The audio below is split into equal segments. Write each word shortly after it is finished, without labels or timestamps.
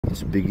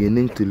It's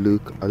beginning to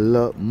look a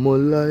lot more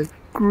like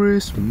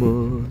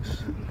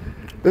Christmas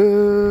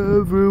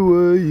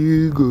everywhere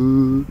you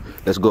go.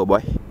 Let's go, boy.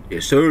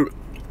 Yes, sir.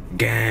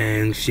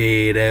 Gang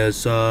shit,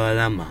 that's all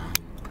I'm on.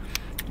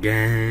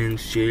 Gang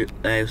shit,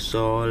 that's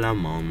all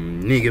I'm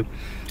on, nigga.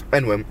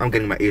 Anyway, I'm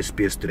getting my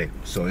ASPS today,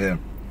 so yeah.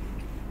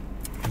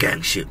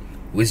 Gang shit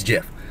with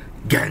Jeph.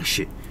 Gang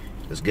shit.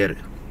 Let's get it.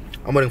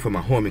 I'm waiting for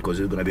my homie because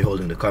he's gonna be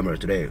holding the camera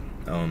today.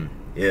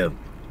 Yeah.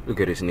 Look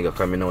at this nigga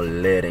coming all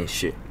lead and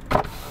shit.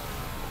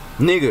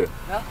 Nigga,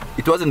 yeah?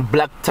 It wasn't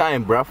black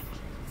time, bruv.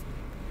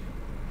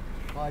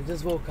 Oh, I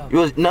just woke up.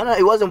 No,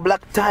 it wasn't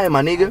black time,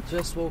 my nigga. I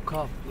just woke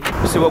up.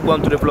 Say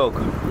Wagwan to the vlog.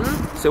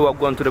 Say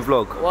Wagwan to the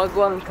vlog.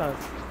 Wagwan, cuz.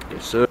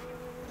 Yes, sir.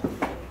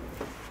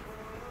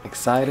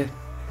 Excited?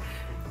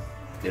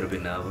 A little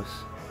bit nervous,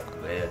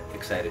 but yeah,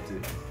 excited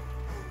too.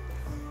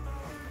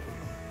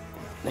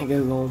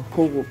 Nigga gonna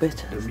pull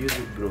bitches. The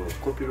music, bro.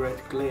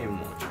 Copyright claim,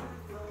 man.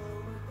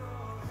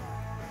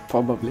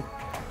 Probably.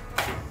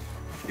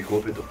 Ik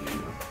hoop het toch niet,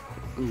 man.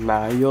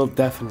 Nah, you'll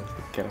definitely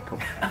get it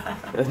come.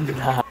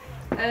 Nah.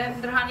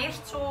 Er gaan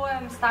eerst zo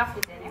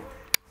staafjes in, hè?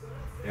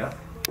 Ja?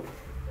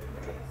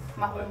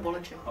 Maar gewoon een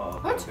bolletje. Oh,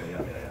 goed? Okay,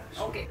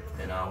 ja. Oké.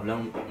 En hoe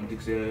lang moet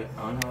ik ze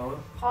aanhouden?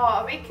 Ga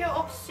een weekje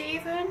op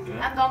 7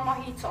 en dan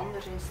mag je iets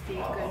anders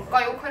insteken.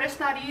 Kan je ook gerust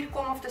naar hier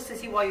komen of dus te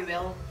zien wat je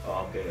wil.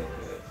 Oké.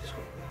 Is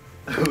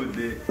goed. Oh,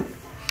 nee.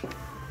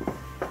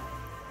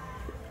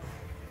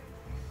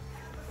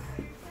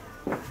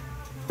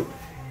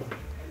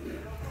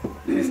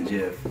 This is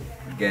Jeph.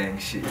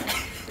 Gang shit.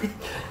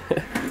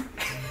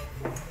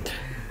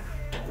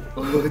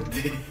 Oh,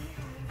 nee.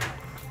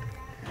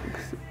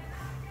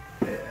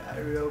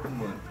 Hurry up,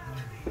 man.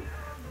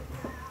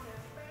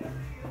 Ik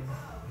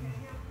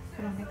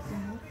kan er niks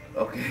doen.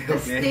 Oké.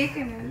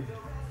 Steken nu.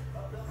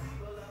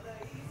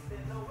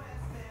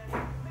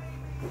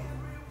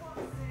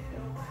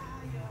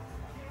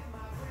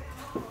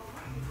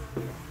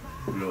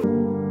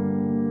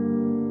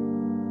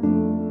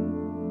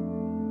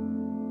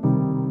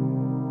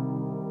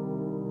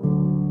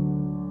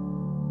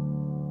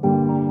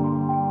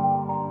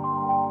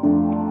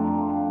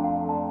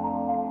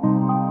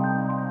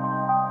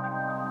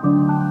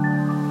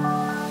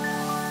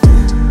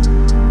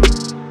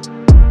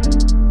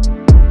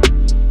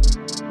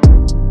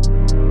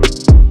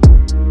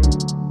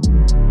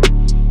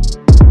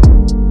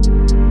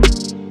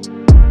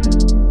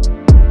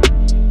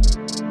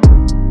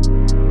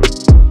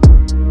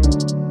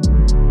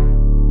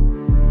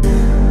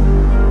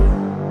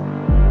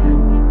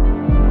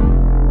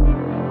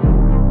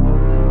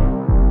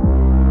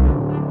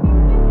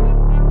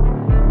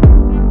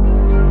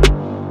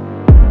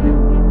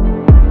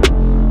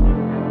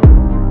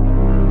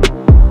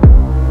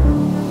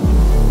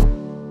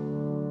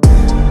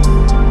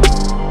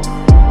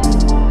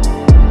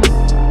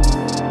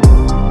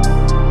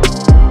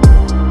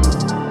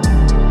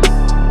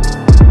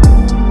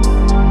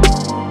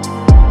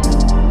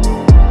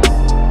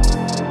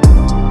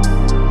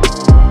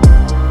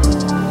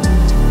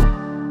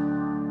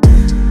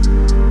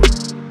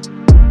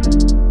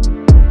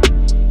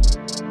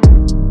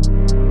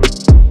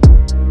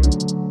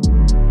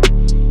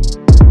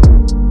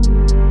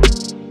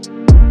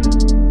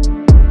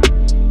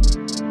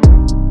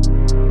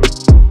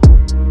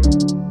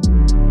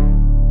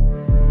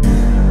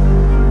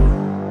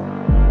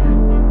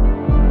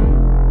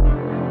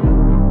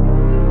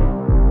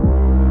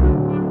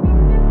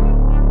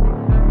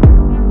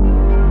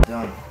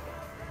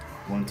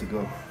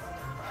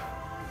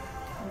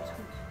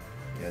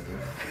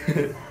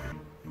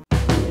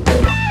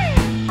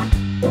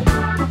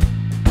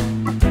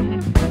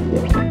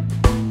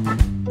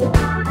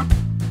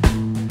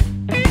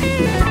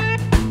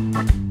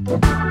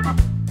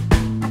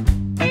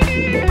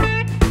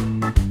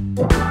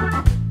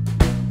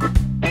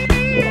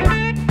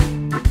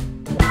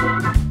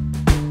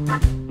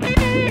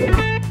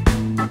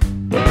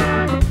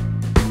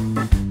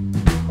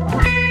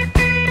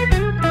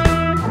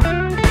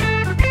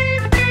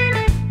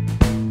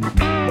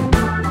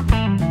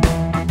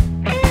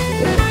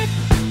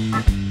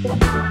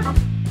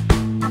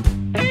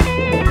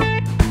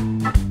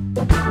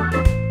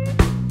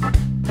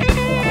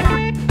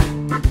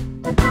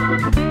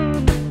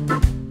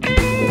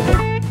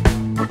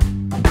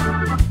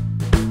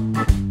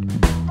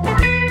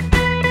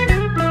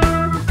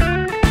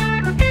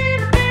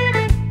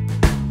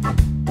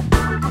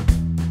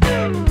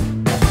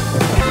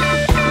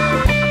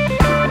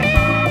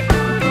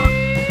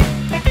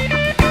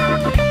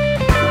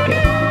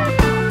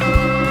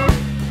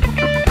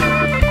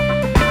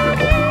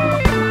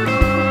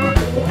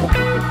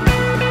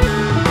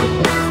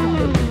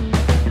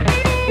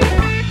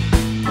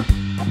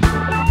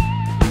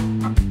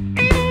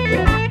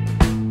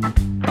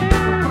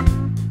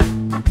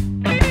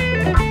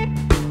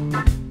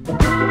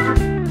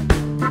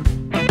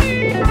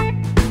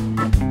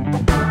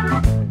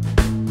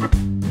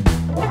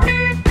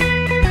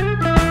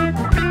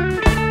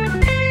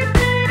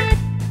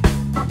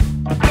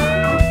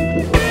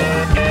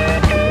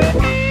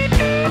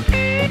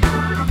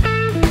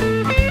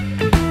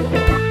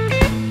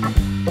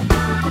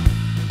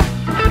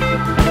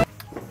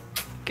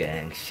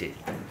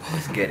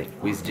 get it.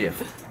 With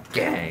Jeph.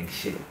 Gang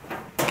shit.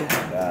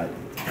 God.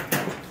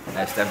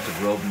 Now it's time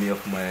to rob me of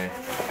a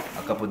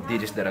couple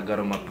digits that I got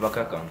on my bank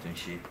account and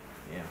shit.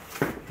 Yeah.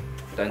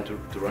 Time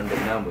to run the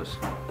numbers.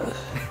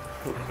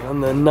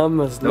 Run the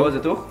numbers. Dat was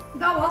het toch?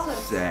 Dat was het.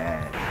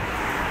 Sad.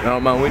 No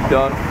man, we're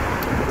done.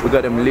 We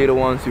got them little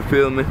ones, you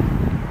feel me?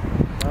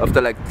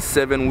 After like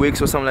 7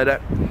 weeks or something like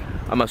that,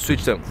 I'ma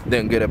switch them,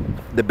 then get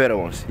the better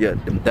ones. Yeah,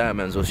 them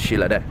diamonds or shit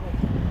like that.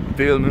 You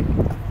feel me?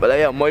 But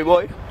yeah, my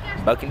boy,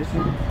 back in the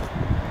city.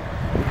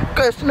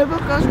 Guys, never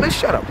comes, man,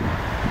 shut up.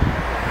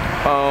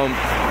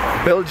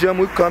 Belgium,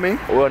 we're coming.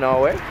 We're on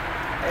our way.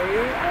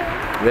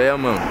 Yeah,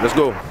 man, let's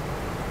go.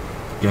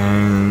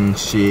 Gang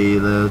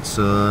shit, that's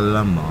all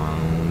I'm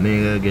on,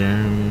 nigga,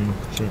 gang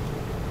shit.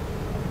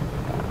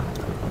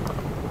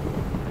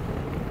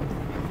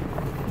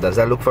 Does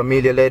that look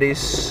familiar,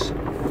 ladies?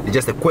 It's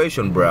just a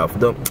question, bruv.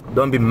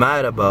 Don't be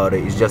mad about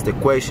it. It's just a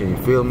question, you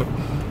feel me?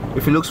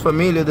 If it looks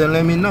familiar, then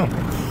let me know.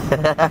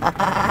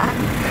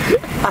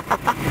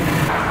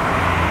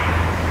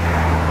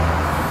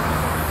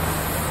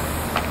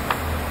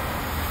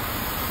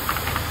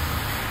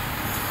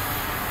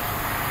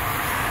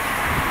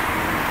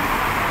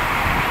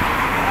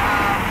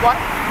 What?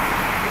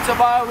 It's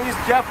about this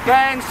Jeph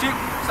gang shit.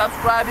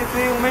 Subscribe, you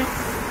feel me?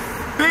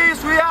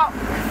 Peace, we out.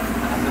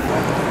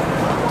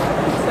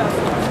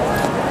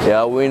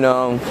 Yeah, we in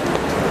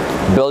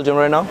Belgium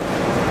right now.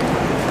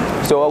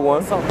 So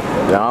Wagwan?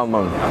 Yeah,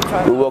 man.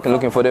 We're walking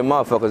looking for them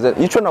motherfuckers.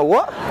 You trying to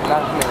what?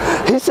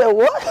 Nah. He said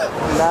what?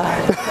 Nah.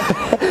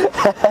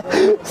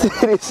 See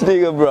this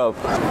nigga, bro.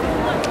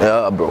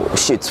 Yeah, bro.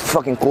 Shit, it's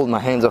fucking cold. My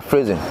hands are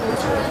freezing.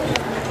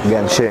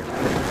 Again, shit.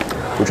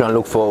 We're trying to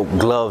look for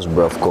gloves,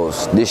 bro, of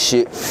course. This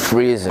shit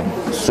freezing.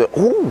 So,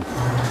 ooh.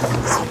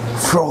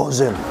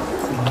 Frozen.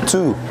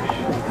 Too.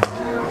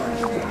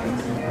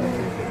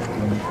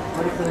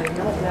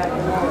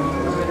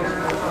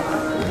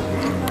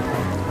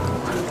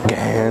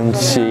 Gang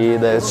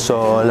shit, that's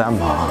all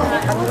I'm on.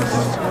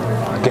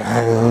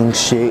 Gang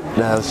shit,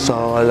 that's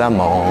all I'm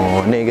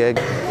on, nigga.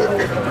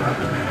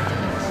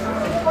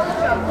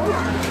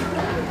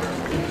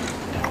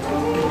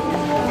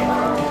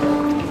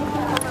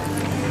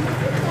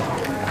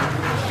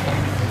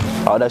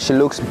 How that shit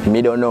looks,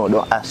 me don't know,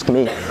 don't ask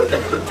me.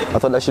 I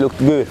thought that shit looked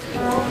good.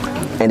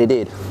 And it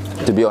did,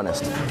 to be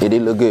honest. It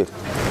did look good.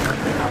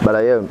 But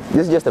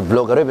this is just a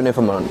vlog. I don't even know if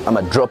I'm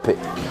gonna drop it.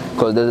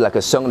 Because there's like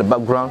a song in the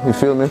background, you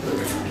feel me?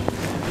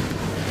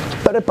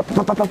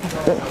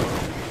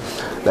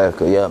 Like,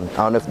 yeah, I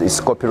don't know if it's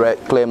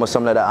copyright claim or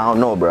something like that. I don't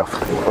know, bro.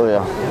 Oh,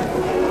 yeah.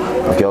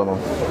 Okay, hold on.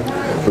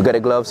 We got the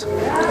gloves.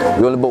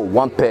 We only bought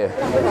one pair.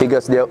 He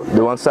gets the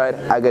one side,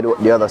 I get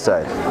the other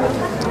side.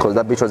 Because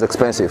that bitch was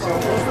expensive.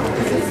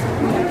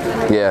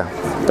 Yeah,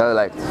 that's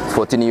like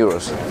 14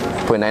 euros,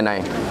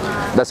 0.99.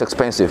 That's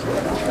expensive.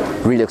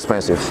 Really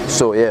expensive.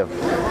 So, yeah,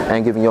 I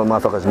ain't giving y'all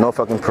motherfuckers no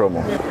fucking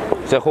promo.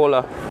 Say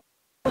hola.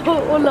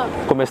 Hola.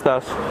 ¿Cómo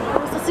estás?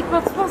 ¿Cómo estás? Ik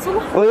praat Frans,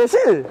 hola. Oh, je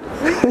ziet?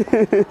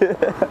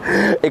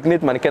 Ik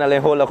niet, man. Ik ken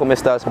alleen hola, ¿cómo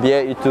estás?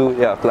 Bien, y tú?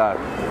 Ja, klaar.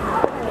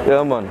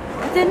 Ja, man.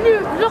 Wat ben je nu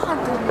vlog aan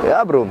het doen?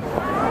 Ja, bro.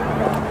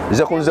 Je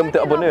zegt gewoon ze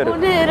moeten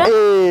abonneren.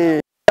 Hey,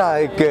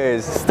 kijk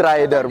eens.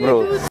 Strijder,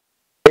 bro.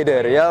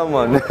 Strijder, ja,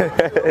 man.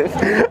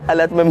 Hij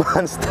laat mijn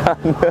man staan.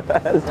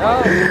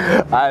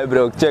 Hi,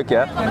 bro. Check,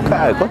 ja.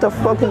 Kijk, what the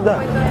fuck is dat?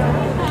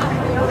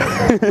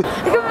 Ik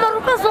heb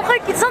Marokkaans, dan ga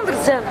ik iets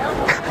anders zeggen.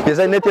 Je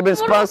zei net je bent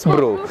Spaans,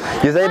 bro.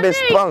 Je zei je bent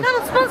Spaans. Ik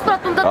kan het Spaans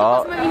praten omdat ik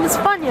was in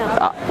Spanje.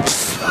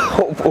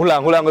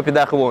 Hoe lang heb je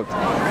daar gewoond?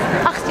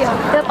 8 jaar.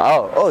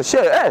 Oh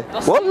shit, hé.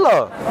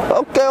 Wallah.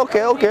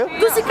 Oké.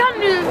 Dus ik kan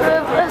nu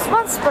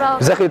Spaans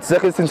praten.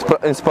 Zeg iets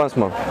in Spaans,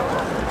 man.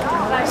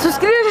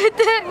 Subscribe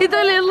et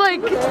dale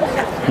like.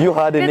 You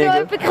had a En nigga. dat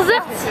heb ik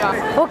gezegd.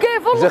 Oké,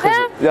 volg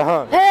hem.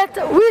 Ja.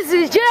 Het Wizzy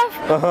Jeph.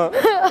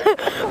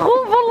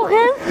 Gewoon volg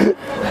hem.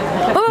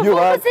 You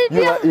had,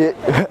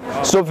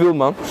 zoveel,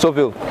 man.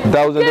 Zoveel.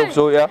 1000 of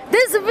zo, ja.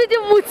 Deze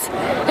video moet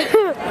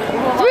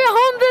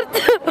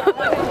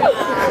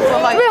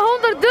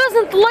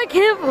 200.000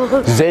 like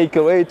hebben.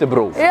 Zeker weten,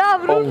 bro. Ja,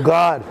 bro. Oh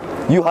god.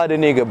 You had a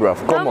nigga, bro.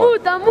 Come on.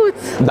 Dat moet.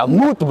 Dat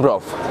moet,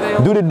 bro.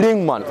 Doe de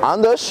ding, man.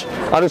 Anders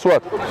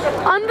wat?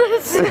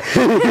 Anders.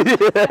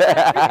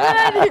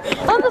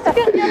 Anders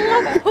krijg je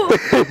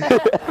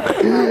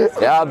een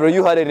Ja, bro.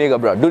 You had a nigga,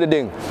 bro. Doe de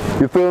ding.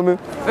 You feel me?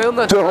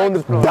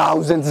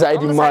 200.000 zei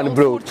die man,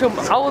 bro. Je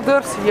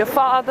ouders, je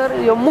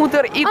vader, je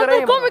moeder,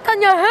 iedereen. Dan kom ik aan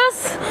je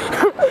huis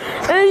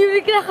en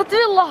jullie krijgen 2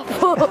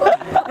 lappen.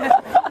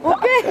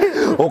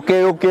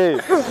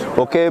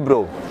 Okay,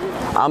 bro.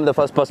 I'm the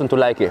first person to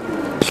like it.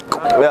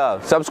 Yeah,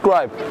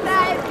 subscribe.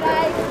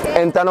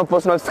 And turn on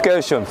post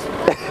notifications.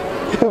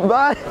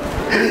 Bye.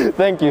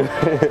 Thank you.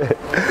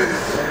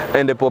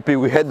 And the puppy,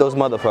 we hate those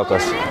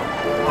motherfuckers.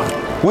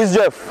 Who's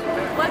Jeph?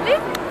 Wat?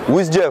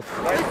 Who's Jeph?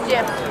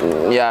 Jeph.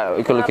 Yeah,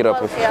 you can look it up.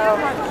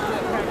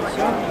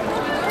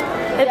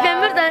 Heb jij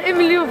meer dan 1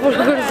 miljoen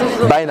volgers of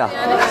zo? Bijna.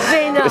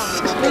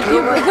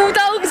 Ik moet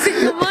dat ook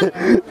zeggen, man.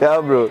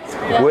 Ja, bro.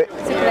 Wait.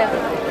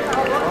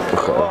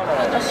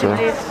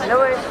 Alsjeblieft.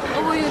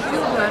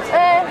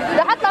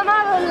 ده حتى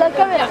مع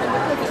الكاميرا.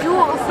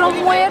 From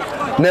where?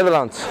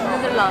 Nederland.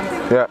 Nederland.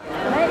 Ja,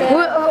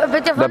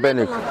 Ben je van daar ben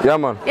ik. Ja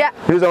man. Ja.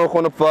 Hier zijn we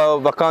gewoon op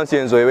vakantie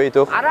en zo, je weet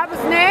toch?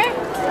 Arabisch nee?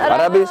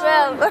 Arabisch?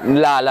 Wel.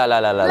 La.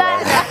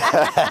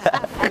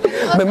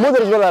 Mijn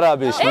moeder is wel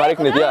Arabisch, maar ik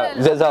niet, ja.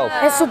 Zij zelf.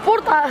 Hij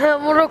support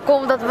Marokko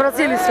omdat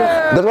Brazilië is.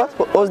 Dat wat?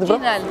 Wat is de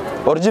vraag?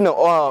 Original,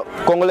 oh,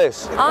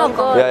 Congolees.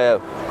 Oh, Ja.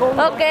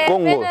 Oké,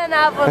 Congo.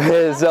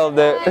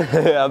 Hetzelfde.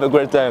 Have a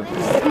great time.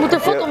 Ik moet een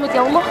foto met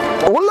jou maken.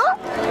 Hola?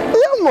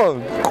 Ja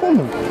man,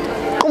 kom.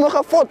 Kom, we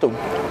gaan foto.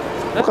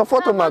 We gaan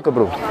foto maken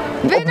bro. Op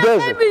Bijna 1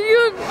 deze.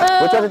 miljoen.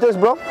 Weet je wat het is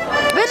bro?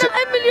 Bijna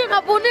 1 miljoen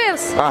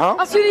abonnees. Aha.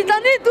 Als jullie dat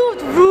niet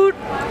doen, broer.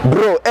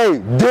 Bro,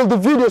 hey, deel de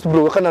video's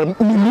bro. We gaan naar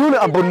miljoenen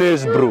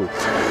abonnees bro.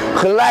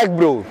 Gelijk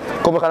bro.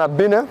 Kom, we gaan naar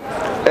binnen.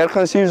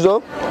 Ergens hier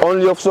zo.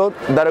 Only of zo.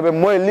 Daar hebben we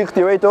mooi licht,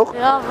 je weet toch?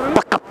 Ja,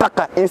 broer.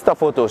 Pakka, Insta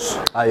foto's.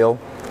 Ah yo,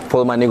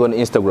 follow my nigga on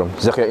Instagram.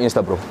 Zeg je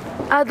Insta bro.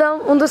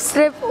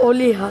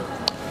 Adam_Oliha.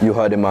 You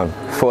heard him man.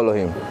 Follow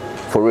him.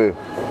 For real.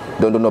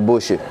 Don't do no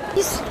bullshit.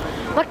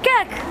 Maar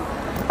kijk,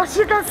 als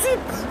je dat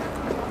ziet.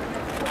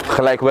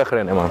 Gelijk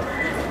wegrennen man.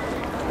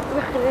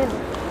 Wegrennen.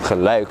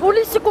 Gelijk.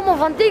 Politie komen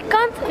van die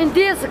kant en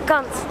deze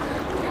kant.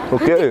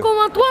 Oké. En die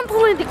komen aan het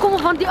wandelen en die komen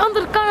van die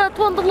andere kant aan het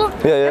wandelen.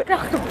 Ja. Dan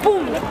krijg je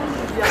boom.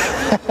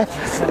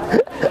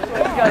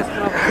 Ja,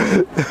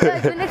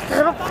 ik ben echt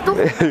grappig toch?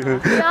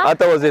 Ja.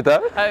 Atta was dit hè?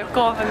 Hij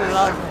komt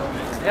inderdaad.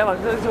 Ja, maar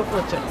dat is ook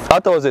wat je.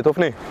 Atta was dit of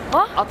niet?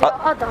 Wat? Ja,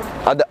 Adam.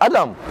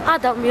 Adam?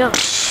 Adam, ja.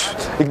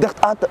 Ik dacht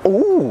Atta.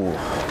 Oeh.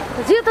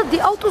 Zie je dat die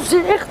auto's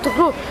zijn echt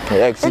groot.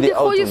 Ja, ik zie en die die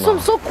gooien auto,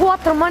 man. soms ook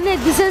water, maar nee,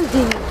 die zijn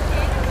die niet.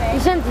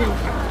 Die zijn die niet.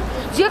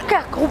 Zie je,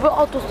 kijk hoeveel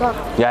auto's daar.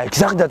 Ja, ik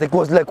zag dat. Ik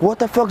was like, what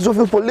the fuck,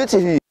 zoveel politie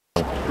hier.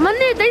 Maar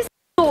nee, dat is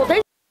zo, dat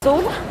is zo.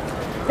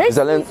 Dat Is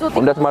alleen niet zo. Die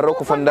omdat komen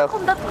Marokko van- vandaag-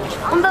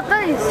 Omdat dat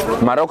is.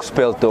 Marokko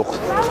speelt toch?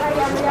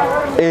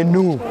 En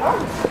nu?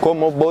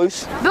 Kom op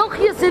boys.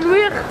 België zijn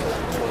weer.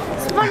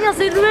 Spanje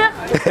zijn weer.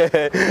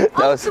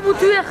 Dat Alles was, moet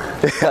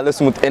weg. alles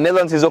moet. En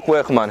Nederland is ook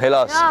weg man,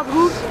 helaas. Ja,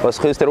 broer. Was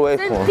gisteren weg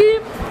Zijn man.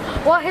 team,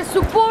 waar hij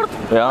support,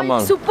 Ja, waar man.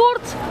 ik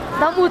support,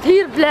 dat moet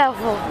hier blijven.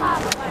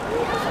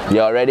 You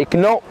already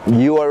know.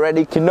 You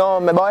already know,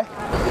 my boy.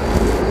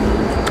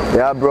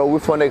 Yeah, bro, we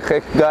found a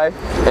gek guy,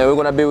 and we're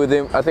gonna be with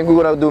him. I think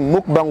we're gonna do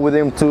mukbang with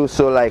him too.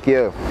 So like,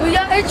 yeah. Doe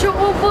jij eentje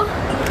open?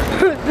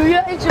 Doe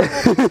jij eentje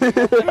open?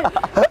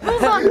 Doe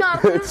dat naar.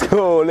 Let's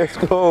go, let's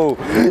go.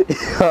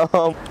 Ja.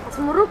 Als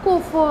Marokko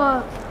of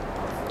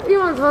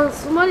iemand van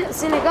Somalië,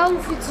 Senegal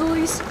of iets zo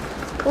is.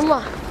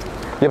 Wallah.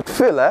 Je hebt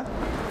veel, hè?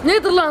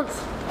 Nederland.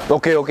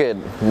 Oké,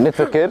 niet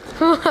verkeerd.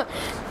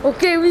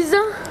 Oké, wie is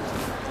dat?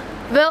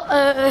 Wel,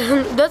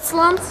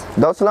 Duitsland.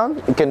 Duitsland?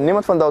 Ik ken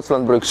niemand van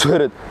Duitsland, bro. Ik zweer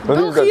het. Wat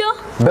is dat? België.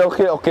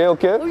 België,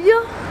 oké. Oh ja.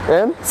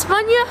 En?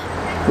 Spanje.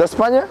 Dat is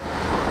Spanje?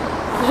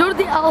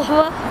 Jordi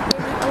Alba.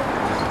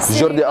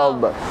 Jordi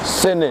Alba.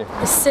 Sene.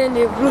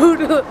 Sene,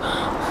 broer.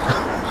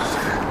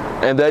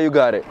 And there you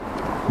got it.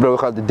 Bro, we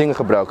gaan die dingen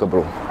gebruiken,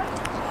 bro.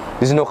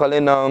 Die is nog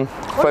alleen Wat is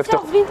 50.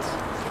 jouw vriend?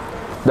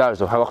 Daar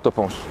zo, hij wacht op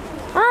ons.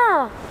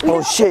 Ah.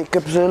 Oh shit, ik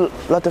heb ze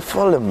laten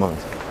vallen, man.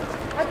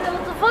 Heb je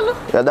laten vallen?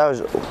 Ja, daar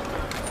zo.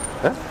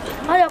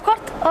 Ah ja, kort.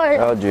 Oh, ja.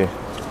 Ja, G.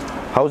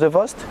 Hou ze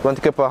vast, want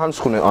ik heb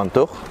handschoenen aan,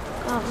 toch?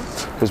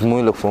 Dat is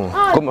moeilijk voor me.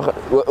 Kom,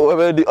 we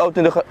hebben die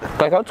auto in de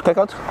Kijk uit. Is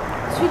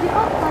jullie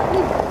altijd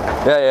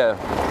niet? Ja.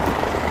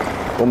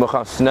 Kom, we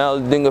gaan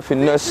snel dingen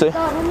finessen.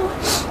 Daarom nog.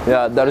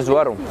 Ja, daar is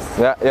warm.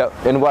 Ja,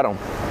 en warm.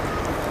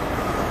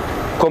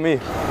 Kom hier.